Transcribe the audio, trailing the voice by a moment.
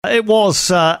It was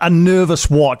a nervous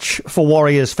watch for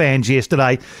Warriors fans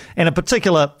yesterday, and in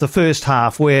particular the first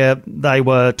half where they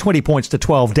were 20 points to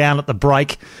 12 down at the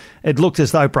break. It looked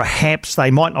as though perhaps they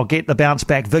might not get the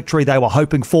bounce-back victory they were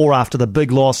hoping for after the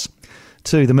big loss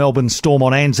to the Melbourne Storm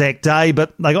on Anzac Day,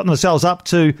 but they got themselves up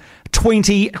to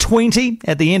 20-20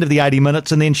 at the end of the 80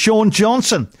 minutes, and then Shaun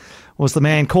Johnson was the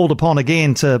man called upon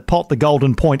again to pot the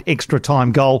Golden Point extra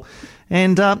time goal,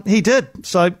 and he did.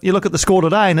 So you look at the score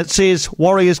today and it says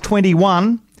Warriors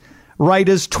 21,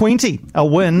 Raiders 20, a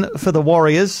win for the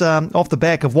Warriors off the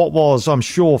back of what was, I'm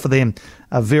sure for them,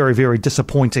 a very, very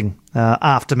disappointing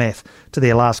aftermath to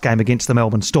their last game against the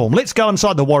Melbourne Storm. Let's go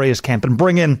inside the Warriors camp and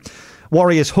bring in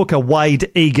Warriors hooker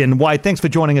Wayde Egan. Wayde, thanks for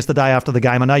joining us the day after the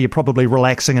game. I know you're probably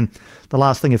relaxing and the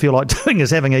last thing you feel like doing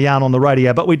is having a yarn on the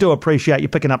radio, but we do appreciate you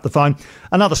picking up the phone.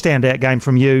 Another standout game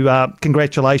from you.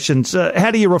 Congratulations.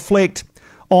 How do you reflect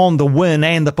on the win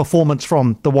and the performance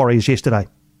from the Warriors yesterday?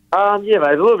 Yeah,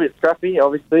 mate, a little bit scrappy,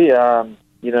 obviously.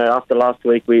 After last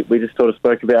week, we just sort of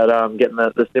spoke about getting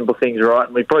the simple things right,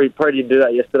 and we probably didn't do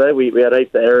that yesterday. We had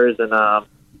heaps of errors, and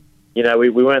we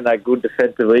weren't that good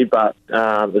defensively, but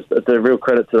it's a real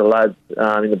credit to the lads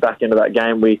in the back end of that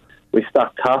game. We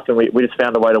stuck tough, and we just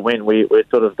found a way to win. We've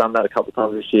sort of done that a couple of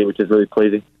times this year, which is really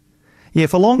pleasing. Yeah,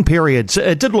 for long periods,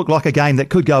 it did look like a game that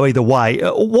could go either way.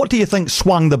 What do you think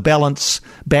swung the balance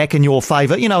back in your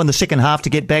favour, in the second half to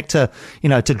get back to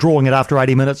drawing it after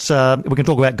 80 minutes? We can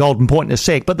talk about Golden Point in a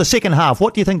sec, but the second half,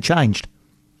 what do you think changed?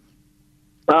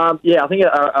 I think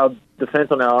our defence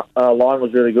on our line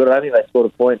was really good. I don't think they scored a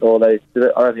point, I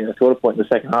don't think they scored a point in the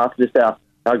second half. Just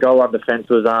our goal line defence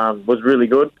was really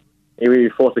good. We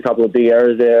forced a couple of big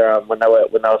errors there when they were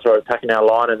sort of attacking our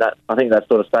line, and I think that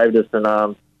sort of saved us. And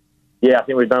I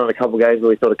think we've done it in a couple of games where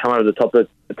we sort of come over the top of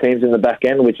the teams in the back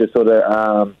end, which is sort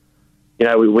of we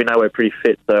know we're pretty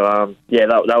fit. So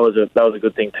that was a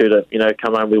good thing too to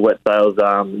come home with wet sails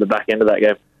in the back end of that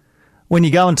game. When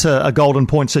you go into a Golden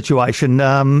Point situation,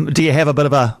 do you have a bit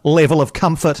of a level of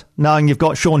comfort knowing you've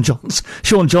got Shaun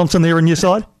Johnson there on your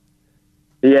side?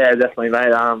 Yeah, definitely, mate.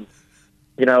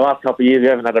 Last couple of years we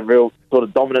haven't had a real sort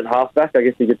of dominant halfback, I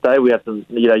guess you could say. We have some,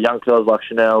 young fellas like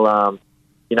Chanel.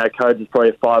 Codes is probably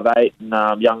a 5'8",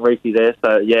 and young Reeky there.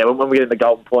 So when we get into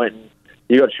Golden Point and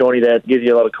you got Shawnee there, it gives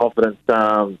you a lot of confidence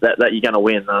that you're going to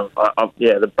win.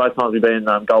 Both times we've been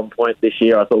in Golden Point this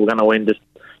year, I thought we were going to win just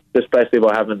basically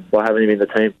by having him in the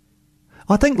team.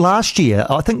 I think last year,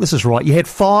 this is right, you had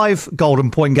 5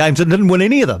 Golden Point games and didn't win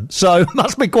any of them. So it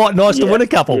must be quite nice to win a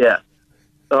couple. Yeah.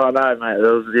 Oh, no, mate.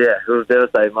 It was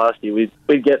devastating last year.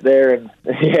 We'd get there and,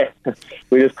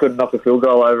 we just couldn't knock a field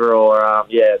goal over or,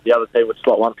 the other team would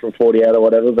slot one from 40 out or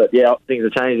whatever. But, things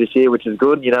have changed this year, which is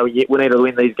good. We need to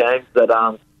win these games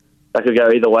that could go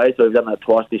either way. So we've done that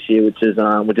twice this year, which is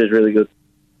really good.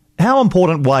 How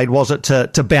important, Wayde, was it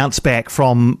to bounce back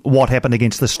from what happened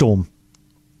against the Storm?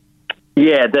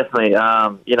 Yeah, definitely.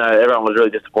 Everyone was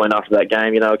really disappointed after that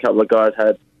game. A couple of guys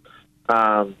had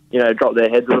dropped their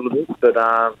heads a little bit. But,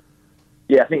 I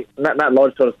think Matt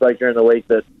Lodge sort of spoke during the week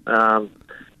that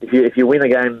if you win a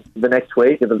game the next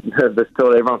week,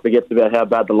 everyone forgets about how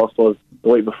bad the loss was the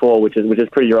week before, which is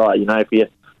pretty right.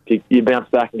 If you bounce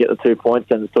back and get the 2 points,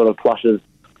 then it sort of flushes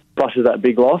that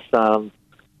big loss.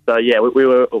 We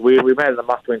made it a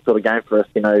must-win sort of game for us.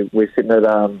 We're sitting at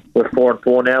we're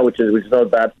 4-4 now, which is not a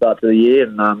bad start to the year,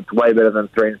 and it's way better than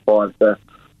 3-5. So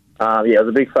it was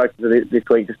a big focus this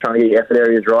week, just trying to get your effort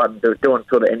areas right and doing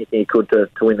sort of anything you could to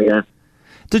win the game.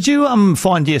 Did you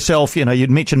find yourself?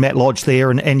 You'd mentioned Matt Lodge there,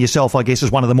 and yourself, I guess,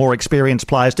 as one of the more experienced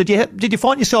players. Did you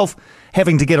find yourself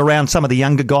having to get around some of the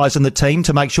younger guys in the team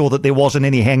to make sure that there wasn't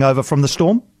any hangover from the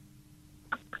Storm?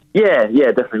 Yeah,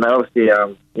 definitely. Obviously,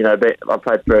 I've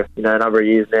played for a number of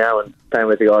years now, and same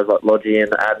with the guys like Lodgy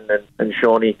and Adden and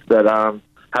Shawnee that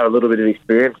have a little bit of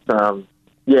experience.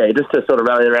 Just to sort of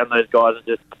rally around those guys and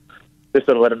just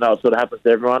sort of let them know it sort of happens to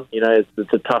everyone.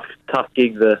 It's a tough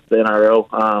gig, the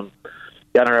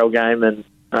NRL game, and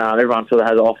everyone sort of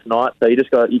has an off night. So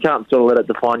you can't sort of let it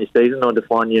define your season or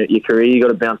define your career. You got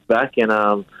to bounce back, and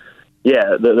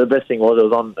the best thing was it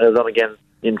was on again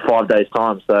in 5 days'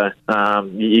 time. So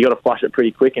you got to flush it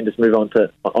pretty quick and just move onto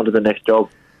the next job.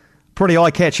 Pretty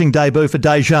eye-catching debut for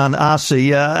Dejan Arce.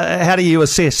 How do you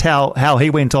assess how he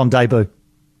went on debut?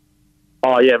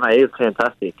 Oh yeah, mate, he was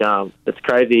fantastic. It's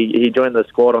crazy. He joined the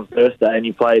squad on Thursday and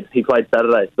he played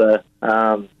Saturday. So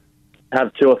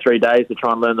have 2 or 3 days to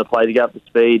try and learn the play, to get up to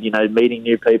speed. Meeting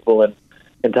new people and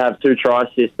to have 2 try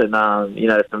assists and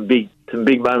some big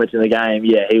moments in the game.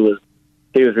 Yeah, he was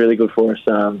really good for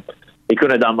us. He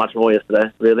couldn't have done much more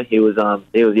yesterday. Really, he was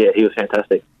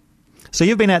fantastic. So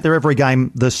you've been out there every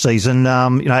game this season.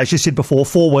 As you said before,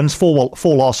 4 wins, four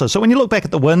losses. So when you look back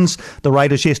at the wins, the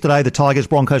Raiders yesterday, the Tigers,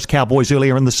 Broncos, Cowboys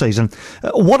earlier in the season,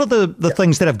 what are the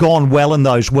things that have gone well in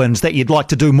those wins that you'd like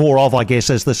to do more of, I guess,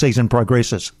 as the season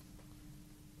progresses?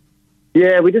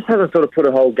 Yeah, we just haven't sort of put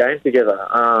a whole game together.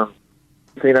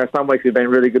 Some weeks we've been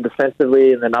really good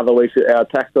defensively, and then other weeks our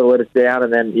attack sort of let us down,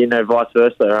 and then, vice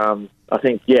versa. I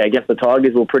think, against the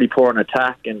Tigers, we're pretty poor in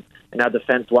attack, and our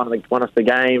defence won us the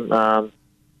game.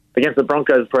 Against the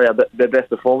Broncos, probably their best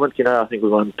performance. I think we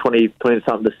won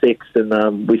 20-something to 6,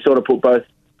 and we sort of put both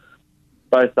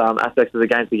aspects of the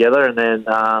game together. And then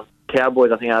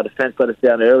Cowboys, I think our defence let us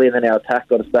down early, and then our attack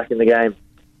got us back in the game.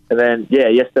 And then,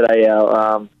 yesterday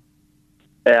our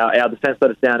defence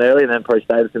let us down early, and then probably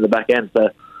stayed us in the back end. So,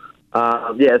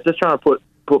 it's just trying to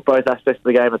put both aspects of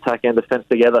the game, attack and defence,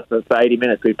 together for 80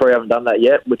 minutes. We probably haven't done that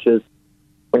yet, which is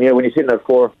when you're sitting at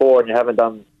 4-4 and you haven't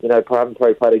done, haven't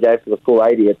probably played a game for the full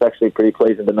 80. It's actually pretty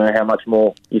pleasing to know how much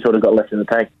more you sort of got left in the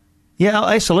tank. Yeah,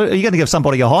 absolutely. You're going to give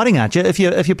somebody a hiding, aren't you? If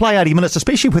you play 80 minutes,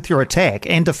 especially with your attack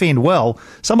and defend well,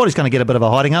 somebody's going to get a bit of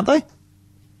a hiding, aren't they?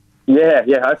 Yeah,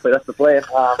 hopefully that's the plan.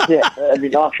 It'd be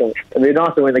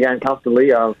nice to win the game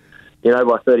comfortably. By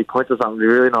 30 points or something. It'd be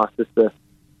really nice just to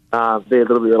be a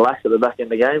little bit relaxed at the back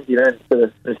end of the game,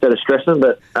 instead of stressing.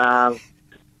 But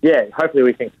hopefully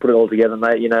we can put it all together,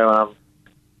 mate.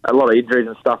 A lot of injuries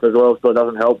and stuff as well, so it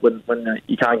doesn't help when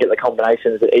you can't get the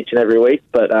combinations each and every week.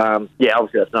 But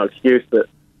obviously that's no excuse. But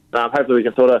hopefully we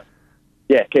can sort of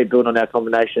keep building on our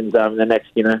combinations in the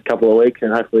next couple of weeks,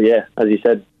 and hopefully as you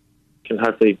said, can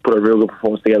hopefully put a real good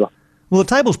performance together. Well,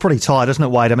 the table's pretty tight, isn't it,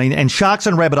 Wade? I mean, and Sharks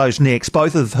and Rabbitohs next,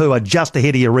 both of who are just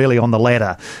ahead of you really on the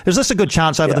ladder. Is this a good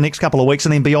chance over the next couple of weeks,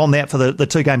 and then beyond that, for the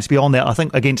 2 games beyond that, I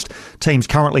think against teams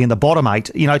currently in the bottom 8,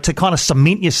 to kind of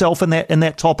cement yourself in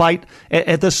that top 8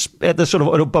 at this sort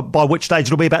of, by which stage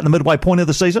it'll be about the midway point of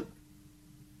the season?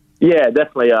 Yeah,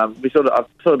 definitely. I've sort of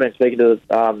been speaking to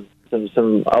some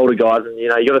older guys, and you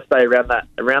got to stay around that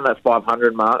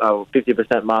 500 mark or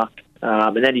 50% mark,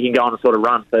 and then you can go on a sort of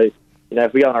run. So,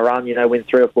 if we go on a run, win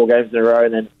 3 or 4 games in a row,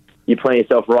 and then you plant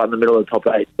yourself right in the middle of the top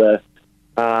 8. So,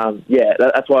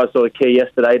 that's why I was sort of key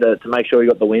yesterday to make sure we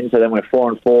got the win. So then we're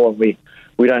 4-4, and we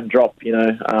don't drop,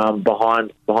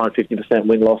 behind 50%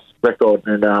 win-loss record.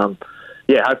 And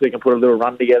hopefully we can put a little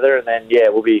run together, and then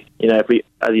we'll be, if we,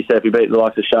 as you said, if we beat the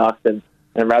likes of Sharks and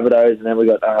Rabbitohs, and then we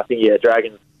got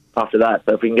Dragons after that.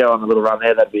 So if we can go on a little run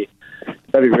there, that'd be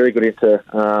really good into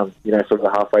sort of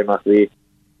the halfway mark of the year.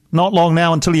 Not long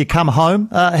now until you come home.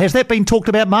 Has that been talked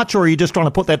about much, or are you just trying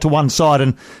to put that to one side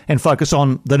and focus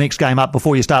on the next game up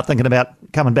before you start thinking about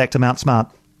coming back to Mount Smart?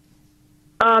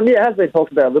 It has been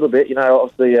talked about a little bit.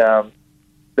 Obviously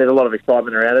there's a lot of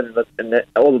excitement around it, and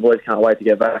all the boys can't wait to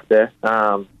get back there.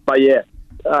 You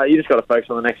just got to focus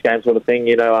on the next game sort of thing.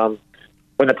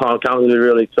 When the time comes, it'll be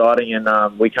really exciting,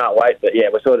 and we can't wait. But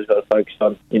we're sort of got to focus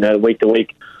on week to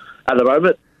week at the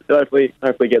moment. So hopefully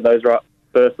get those right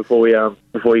first before we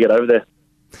get over there.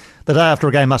 The day after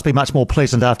a game must be much more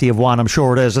pleasant after you've won. I'm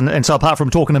sure it is. And so apart from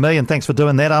talking to me, and thanks for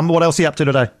doing that, what else are you up to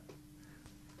today?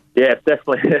 Yeah,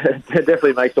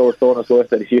 definitely makes all the soreness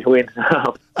worth it if you win.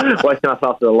 Waking up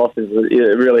after the losses,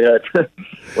 it really hurts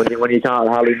when you can't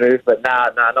hardly move. But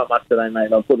not much today,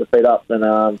 mate. I'll put the feet up, and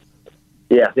I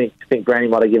think Granny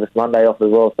might have given us Monday off as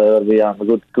well, so it'll be a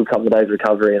good couple of days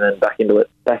recovery, and then back into it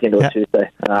Tuesday.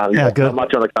 Good. Not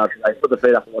much on the card today. Put the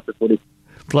feet up and watch the footy.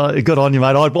 Good on you,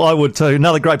 mate. I would too.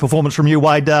 Another great performance from you,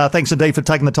 Wade. Thanks indeed for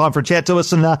taking the time for a chat to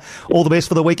us, and all the best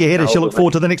for the week ahead as you look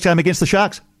forward to the next game against the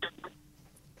Sharks.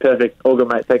 Perfect. All good,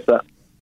 mate. Thanks for that.